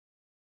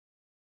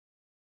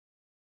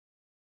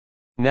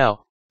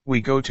Now,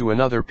 we go to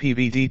another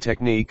PVD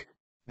technique,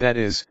 that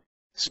is,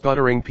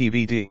 sputtering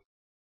PVD.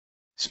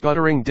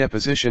 Sputtering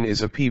deposition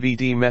is a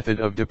PVD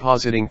method of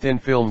depositing thin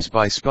films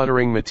by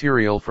sputtering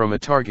material from a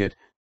target,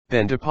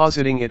 then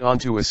depositing it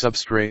onto a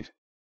substrate.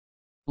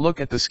 Look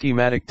at the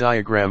schematic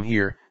diagram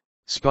here.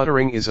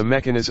 Sputtering is a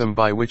mechanism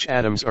by which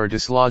atoms are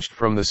dislodged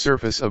from the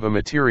surface of a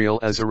material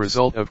as a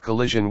result of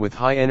collision with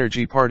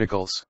high-energy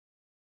particles.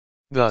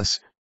 Thus,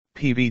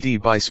 PVD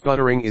by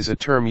sputtering is a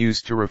term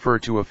used to refer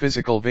to a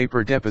physical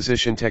vapor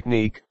deposition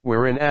technique,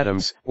 wherein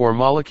atoms or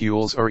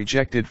molecules are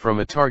ejected from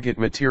a target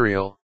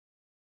material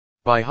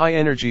by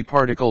high-energy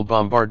particle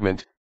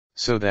bombardment,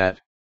 so that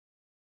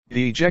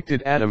the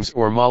ejected atoms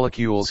or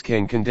molecules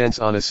can condense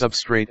on a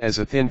substrate as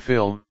a thin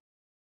film.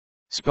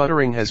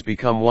 Sputtering has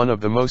become one of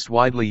the most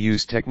widely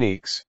used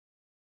techniques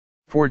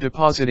for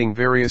depositing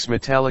various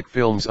metallic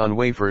films on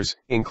wafers,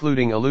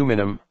 including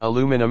aluminum,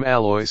 aluminum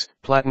alloys,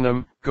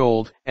 platinum,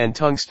 gold, and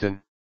tungsten.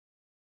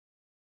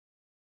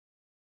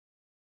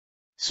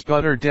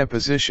 Sputter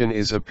deposition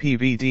is a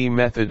PVD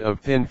method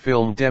of thin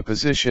film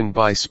deposition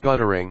by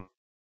sputtering.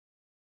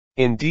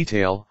 In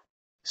detail,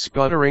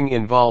 sputtering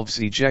involves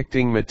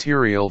ejecting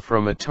material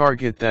from a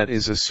target that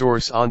is a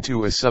source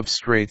onto a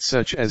substrate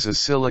such as a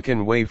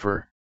silicon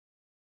wafer.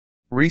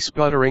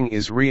 Resputtering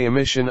is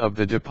re-emission of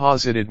the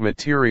deposited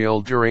material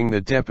during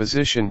the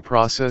deposition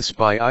process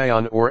by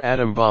ion or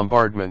atom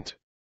bombardment.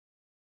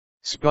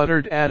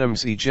 Sputtered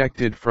atoms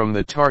ejected from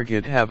the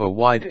target have a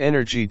wide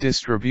energy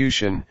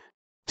distribution,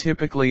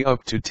 typically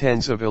up to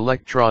tens of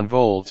electron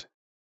volt.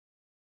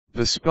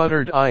 The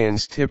sputtered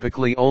ions,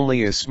 typically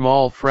only a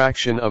small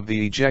fraction of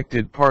the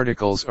ejected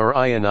particles are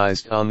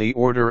ionized on the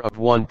order of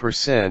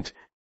 1%,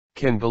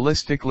 can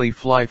ballistically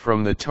fly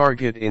from the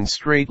target in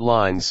straight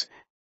lines,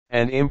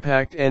 and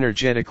impact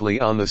energetically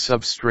on the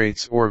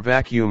substrates or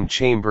vacuum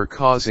chamber,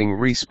 causing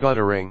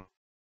resputtering.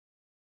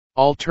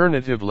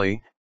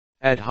 Alternatively,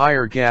 at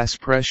higher gas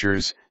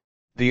pressures,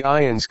 the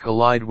ions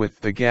collide with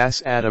the gas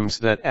atoms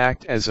that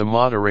act as a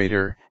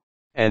moderator,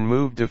 and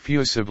move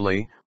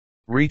diffusively,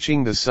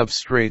 reaching the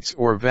substrates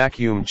or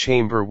vacuum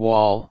chamber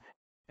wall,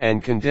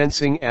 and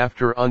condensing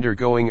after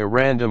undergoing a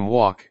random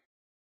walk.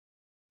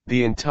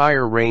 The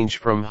entire range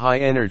from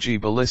high-energy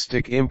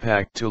ballistic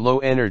impact to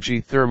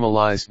low-energy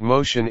thermalized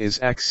motion is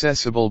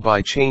accessible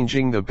by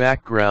changing the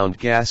background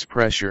gas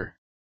pressure.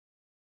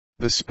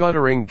 The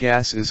sputtering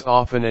gas is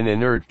often an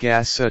inert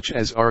gas such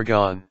as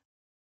argon.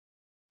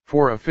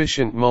 For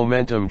efficient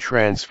momentum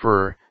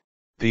transfer,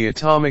 the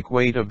atomic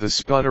weight of the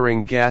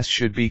sputtering gas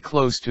should be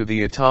close to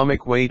the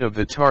atomic weight of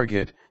the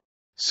target,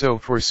 so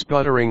for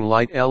sputtering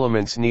light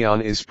elements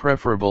neon is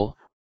preferable,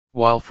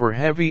 while for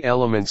heavy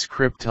elements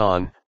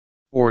krypton,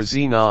 or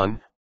xenon,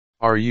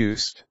 are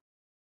used.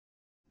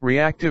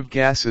 Reactive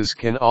gases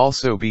can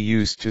also be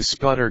used to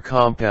sputter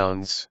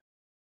compounds.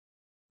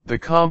 The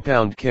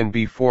compound can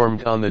be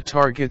formed on the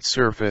target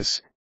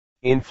surface,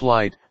 in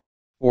flight,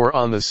 or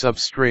on the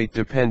substrate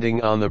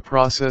depending on the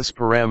process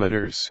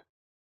parameters.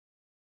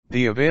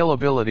 The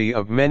availability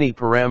of many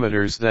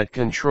parameters that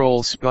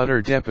control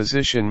sputter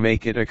deposition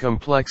make it a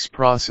complex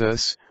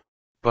process,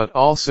 but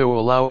also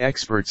allow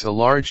experts a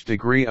large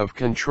degree of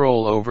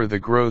control over the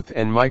growth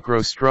and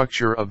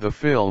microstructure of the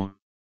film.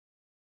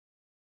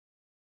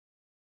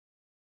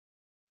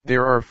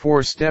 There are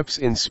 4 steps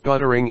in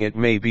sputtering. It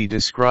may be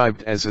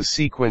described as a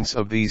sequence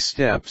of these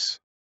steps.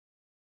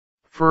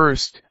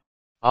 First,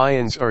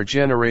 ions are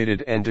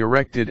generated and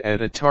directed at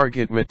a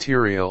target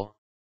material.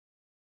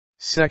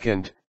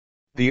 Second,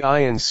 the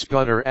ions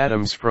sputter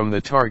atoms from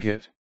the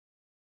target.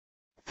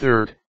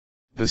 Third,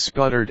 the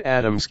sputtered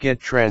atoms get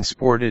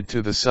transported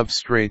to the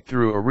substrate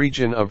through a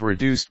region of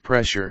reduced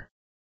pressure.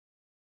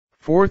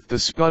 Fourth, the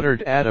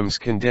sputtered atoms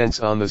condense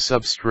on the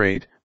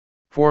substrate,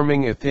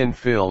 forming a thin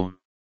film.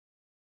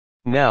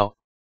 Now,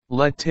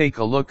 let's take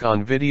a look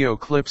on video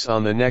clips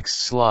on the next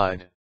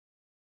slide.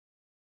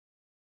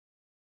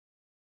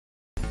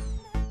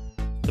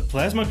 The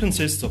plasma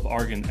consists of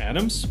argon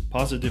atoms,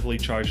 positively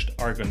charged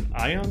argon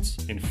ions,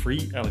 and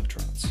free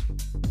electrons.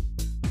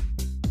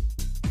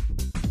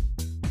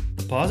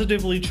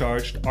 Positively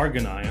charged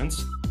argon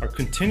ions are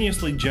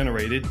continuously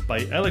generated by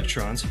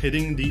electrons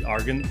hitting the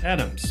argon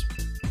atoms.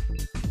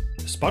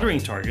 The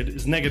sputtering target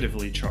is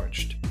negatively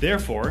charged.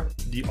 Therefore,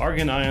 the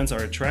argon ions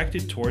are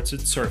attracted towards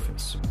its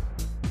surface.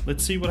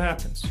 Let's see what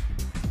happens.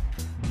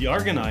 The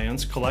argon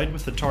ions collide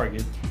with the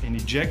target and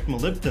eject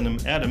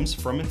molybdenum atoms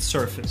from its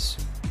surface.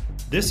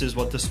 This is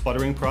what the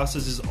sputtering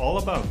process is all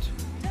about.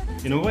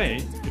 In a way,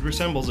 it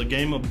resembles a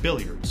game of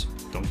billiards,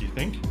 don't you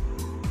think?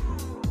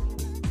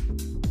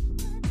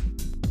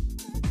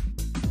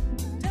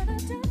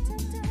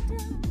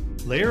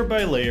 Layer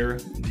by layer,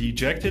 the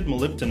ejected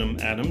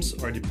molybdenum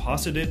atoms are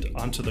deposited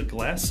onto the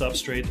glass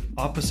substrate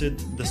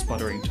opposite the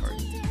sputtering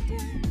target.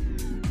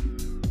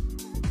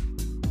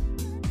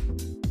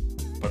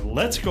 But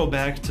let's go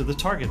back to the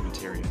target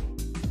material.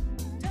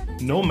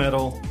 No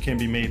metal can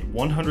be made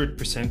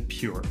 100%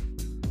 pure.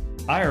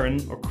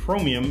 Iron or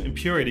chromium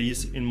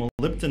impurities in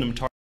molybdenum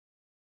target.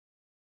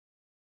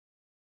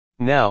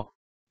 Now,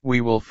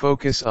 we will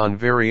focus on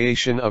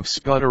variation of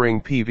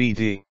sputtering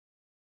PVD.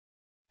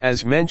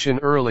 As mentioned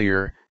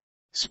earlier,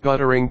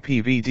 sputtering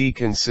PVD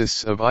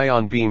consists of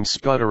ion beam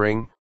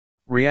sputtering,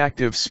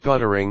 reactive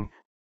sputtering,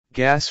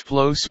 gas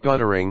flow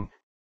sputtering,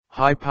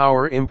 high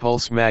power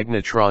impulse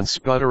magnetron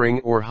sputtering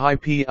or high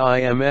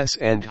PIMS,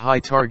 and high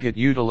target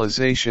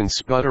utilization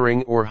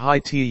sputtering or high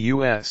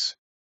TUS.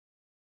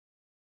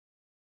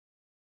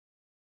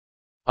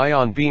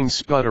 Ion beam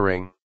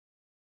sputtering,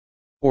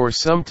 or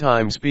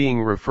sometimes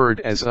being referred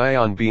as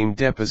ion beam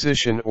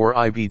deposition or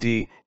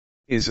IBD,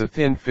 is a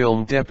thin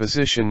film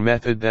deposition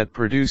method that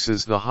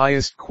produces the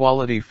highest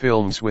quality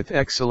films with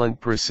excellent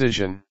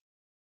precision.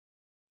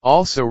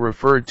 Also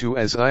referred to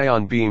as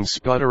ion beam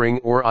sputtering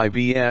or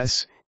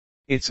IBS,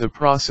 it's a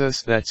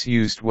process that's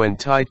used when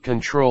tight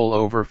control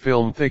over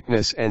film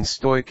thickness and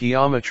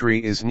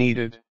stoichiometry is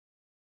needed.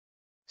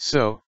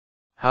 So,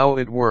 how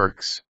it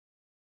works?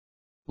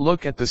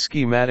 Look at the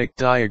schematic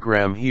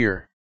diagram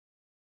here.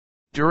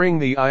 During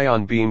the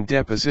ion beam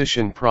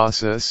deposition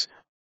process,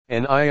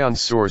 an ion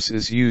source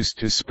is used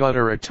to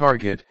sputter a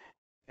target,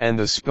 and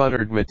the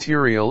sputtered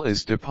material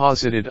is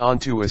deposited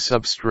onto a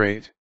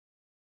substrate.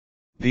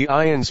 The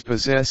ions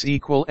possess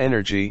equal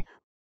energy,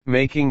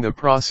 making the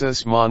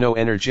process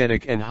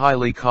monoenergetic and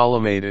highly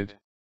collimated.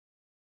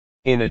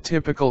 In a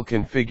typical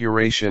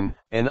configuration,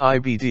 an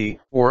IBD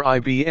or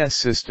IBS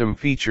system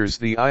features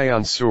the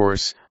ion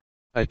source,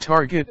 a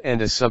target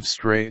and a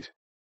substrate.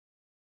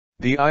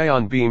 The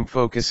ion beam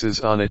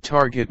focuses on a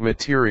target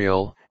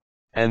material,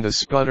 and the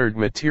sputtered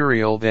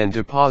material then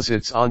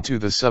deposits onto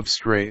the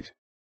substrate.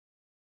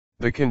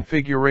 The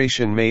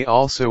configuration may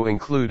also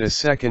include a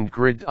second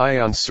grid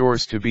ion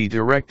source to be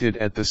directed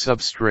at the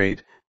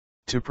substrate,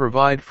 to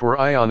provide for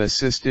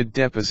ion-assisted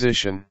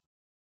deposition.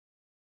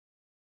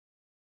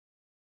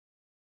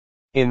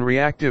 In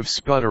reactive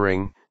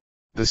sputtering,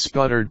 the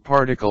sputtered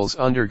particles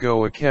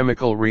undergo a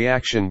chemical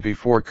reaction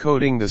before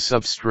coating the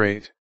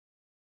substrate.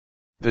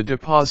 The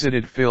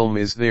deposited film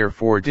is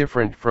therefore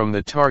different from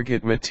the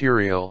target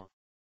material.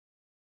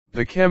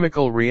 The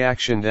chemical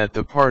reaction that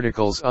the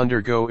particles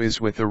undergo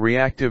is with a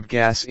reactive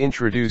gas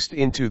introduced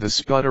into the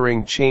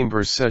sputtering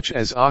chamber such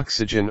as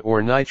oxygen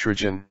or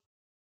nitrogen.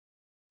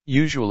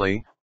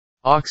 Usually,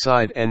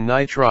 oxide and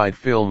nitride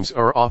films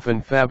are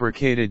often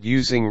fabricated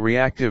using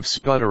reactive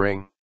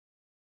sputtering.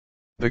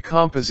 The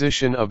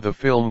composition of the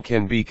film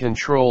can be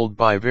controlled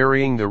by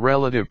varying the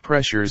relative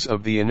pressures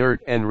of the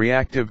inert and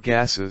reactive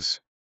gases.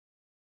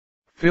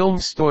 Film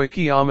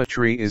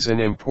stoichiometry is an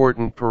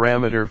important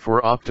parameter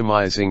for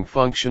optimizing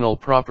functional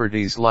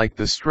properties like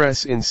the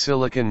stress in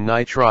silicon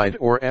nitride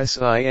or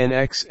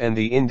SINX and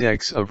the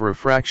index of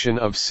refraction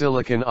of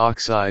silicon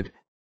oxide,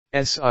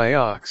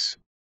 SIOX.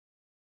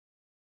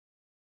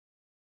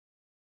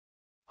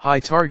 High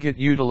target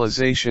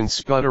utilization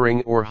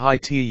sputtering or high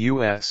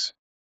TUS.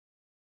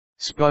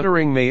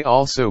 Sputtering may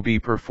also be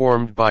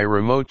performed by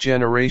remote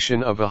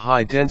generation of a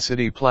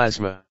high-density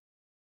plasma.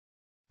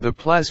 The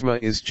plasma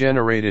is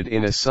generated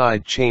in a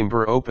side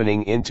chamber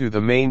opening into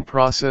the main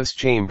process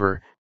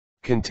chamber,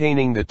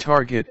 containing the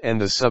target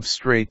and the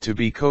substrate to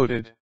be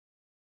coated.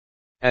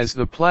 As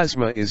the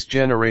plasma is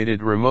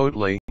generated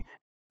remotely,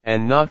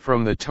 and not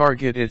from the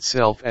target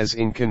itself as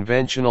in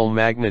conventional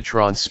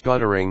magnetron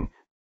sputtering,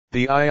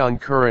 the ion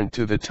current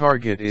to the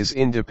target is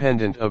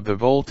independent of the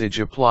voltage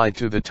applied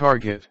to the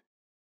target.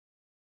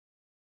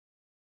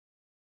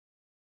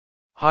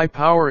 High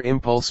power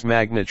impulse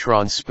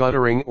magnetron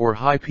sputtering or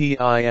high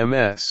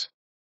PIMS.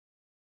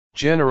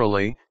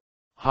 Generally,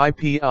 high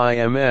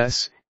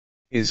PIMS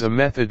is a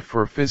method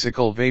for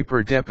physical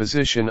vapor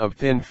deposition of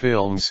thin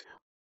films,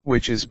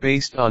 which is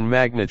based on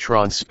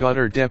magnetron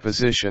sputter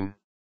deposition.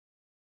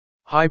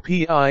 High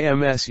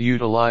PIMS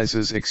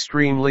utilizes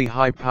extremely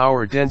high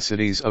power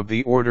densities of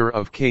the order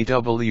of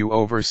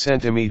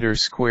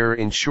kW/centimeter²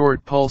 in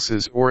short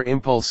pulses or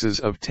impulses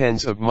of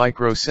tens of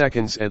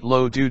microseconds at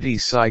low duty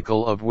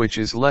cycle of which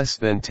is less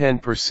than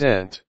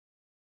 10%.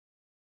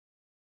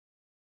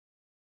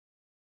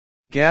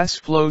 Gas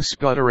flow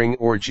sputtering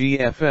or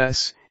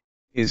GFS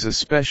is a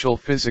special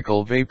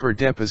physical vapor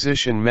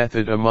deposition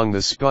method among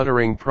the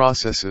sputtering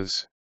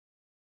processes.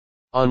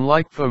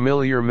 Unlike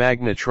familiar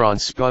magnetron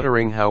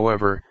sputtering,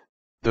 however,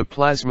 the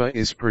plasma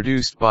is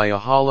produced by a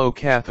hollow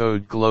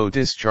cathode glow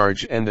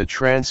discharge and the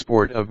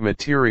transport of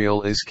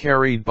material is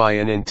carried by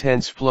an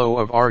intense flow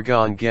of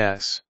argon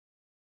gas.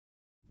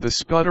 The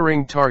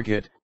sputtering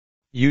target,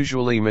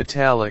 usually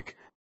metallic,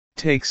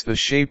 takes the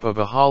shape of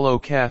a hollow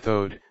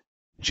cathode,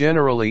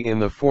 generally in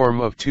the form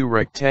of two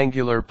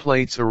rectangular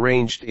plates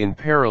arranged in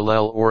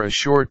parallel or a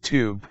short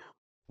tube,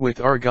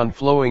 with argon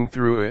flowing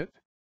through it.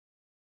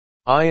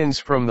 Ions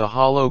from the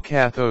hollow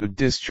cathode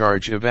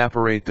discharge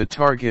evaporate the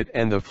target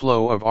and the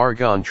flow of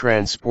argon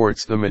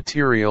transports the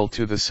material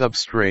to the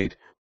substrate,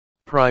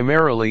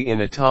 primarily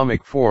in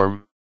atomic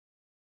form.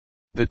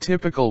 The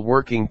typical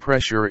working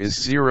pressure is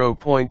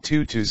 0.2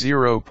 to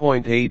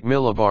 0.8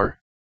 millibar.